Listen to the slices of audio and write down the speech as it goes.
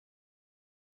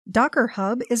Docker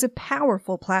Hub is a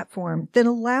powerful platform that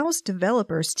allows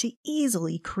developers to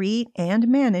easily create and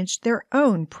manage their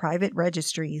own private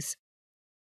registries.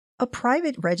 A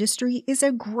private registry is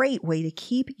a great way to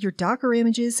keep your Docker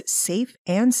images safe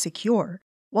and secure,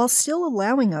 while still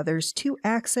allowing others to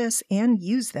access and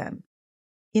use them.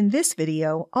 In this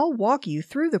video, I'll walk you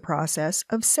through the process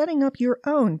of setting up your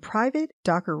own private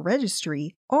Docker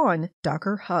registry on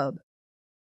Docker Hub.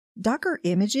 Docker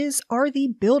images are the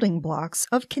building blocks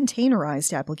of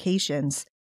containerized applications.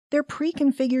 They're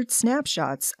pre-configured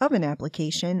snapshots of an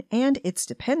application and its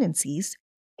dependencies,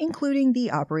 including the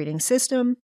operating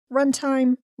system,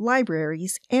 runtime,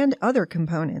 libraries, and other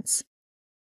components.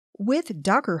 With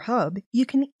Docker Hub, you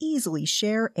can easily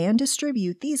share and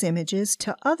distribute these images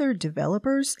to other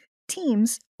developers,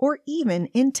 teams, or even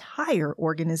entire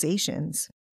organizations.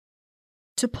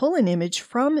 To pull an image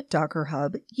from Docker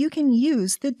Hub, you can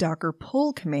use the docker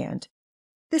pull command.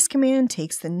 This command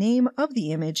takes the name of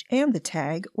the image and the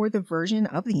tag or the version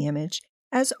of the image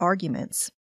as arguments.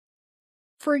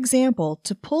 For example,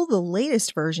 to pull the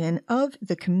latest version of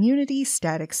the community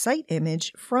static site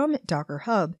image from Docker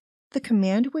Hub, the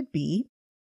command would be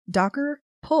docker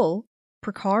pull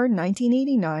precar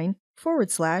 1989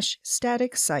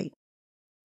 /static site.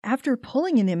 After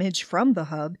pulling an image from the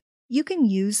hub, you can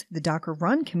use the docker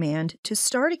run command to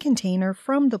start a container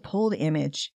from the pulled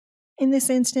image. In this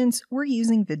instance, we're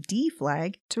using the D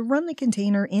flag to run the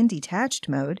container in detached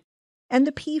mode, and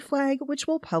the P flag which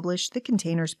will publish the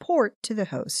container's port to the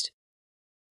host.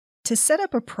 To set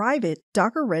up a private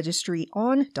Docker registry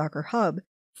on Docker Hub,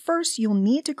 first you'll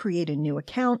need to create a new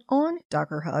account on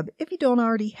Docker Hub if you don't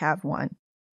already have one.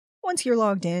 Once you're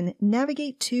logged in,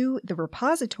 navigate to the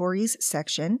Repositories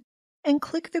section and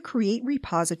click the Create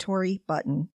Repository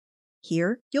button.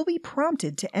 Here, you'll be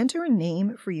prompted to enter a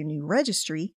name for your new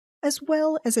registry as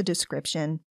well as a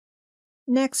description.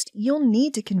 Next, you'll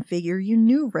need to configure your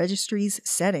new registry's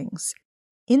settings.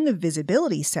 In the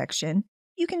Visibility section,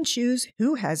 you can choose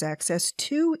who has access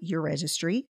to your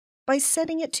registry by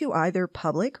setting it to either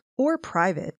public or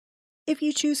private. If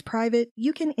you choose private,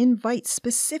 you can invite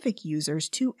specific users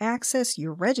to access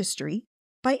your registry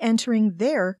by entering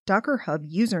their Docker Hub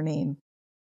username.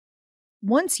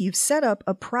 Once you've set up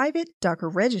a private Docker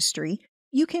registry,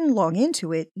 you can log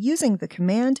into it using the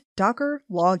command docker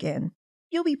login.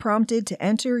 You'll be prompted to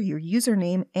enter your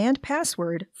username and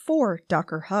password for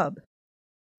Docker Hub.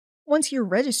 Once your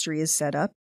registry is set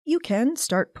up, you can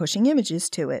start pushing images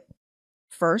to it.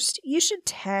 First, you should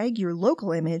tag your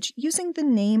local image using the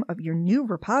name of your new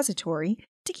repository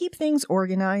to keep things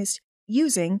organized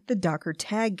using the docker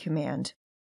tag command.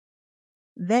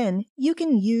 Then, you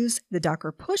can use the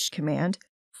docker push command,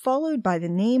 followed by the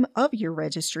name of your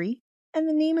registry and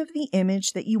the name of the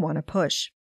image that you want to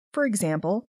push. For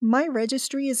example, my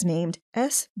registry is named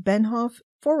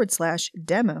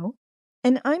sbenhoff/demo,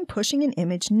 and I'm pushing an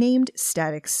image named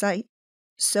static site,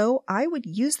 so I would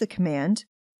use the command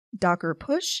docker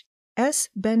push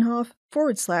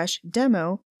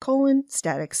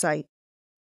sbenhoff/demo:\static site.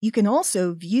 You can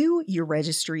also view your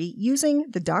registry using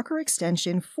the Docker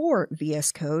extension for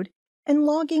VS Code and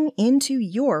logging into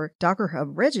your Docker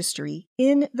Hub registry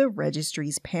in the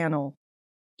Registries panel.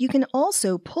 You can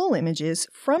also pull images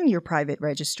from your private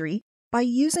registry by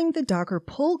using the docker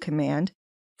pull command,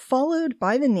 followed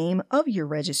by the name of your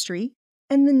registry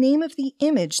and the name of the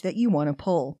image that you want to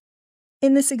pull.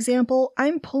 In this example,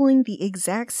 I'm pulling the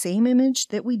exact same image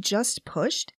that we just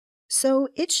pushed, so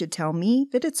it should tell me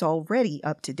that it's already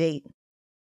up to date.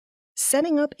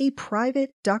 Setting up a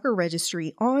private Docker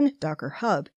registry on Docker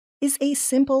Hub is a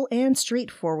simple and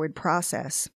straightforward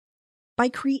process. By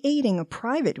creating a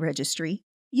private registry,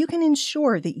 you can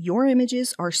ensure that your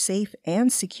images are safe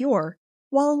and secure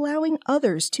while allowing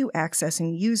others to access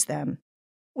and use them.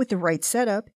 With the right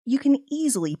setup, you can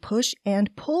easily push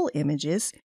and pull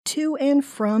images to and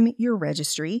from your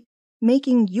registry,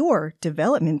 making your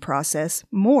development process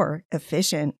more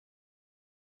efficient.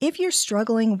 If you're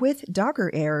struggling with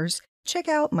Docker errors, check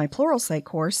out my Pluralsight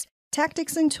course,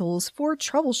 Tactics and Tools for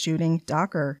Troubleshooting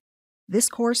Docker. This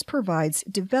course provides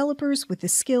developers with the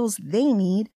skills they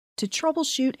need to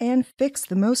troubleshoot and fix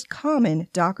the most common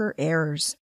Docker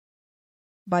errors.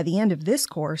 By the end of this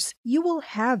course, you will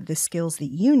have the skills that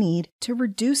you need to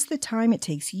reduce the time it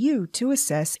takes you to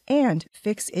assess and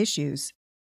fix issues.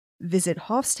 Visit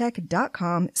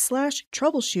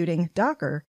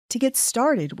hoffstech.com/troubleshooting-docker to get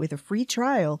started with a free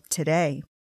trial today.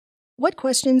 What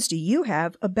questions do you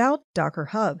have about Docker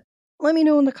Hub? Let me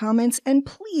know in the comments, and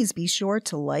please be sure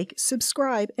to like,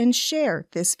 subscribe, and share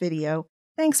this video.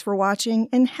 Thanks for watching,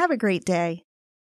 and have a great day.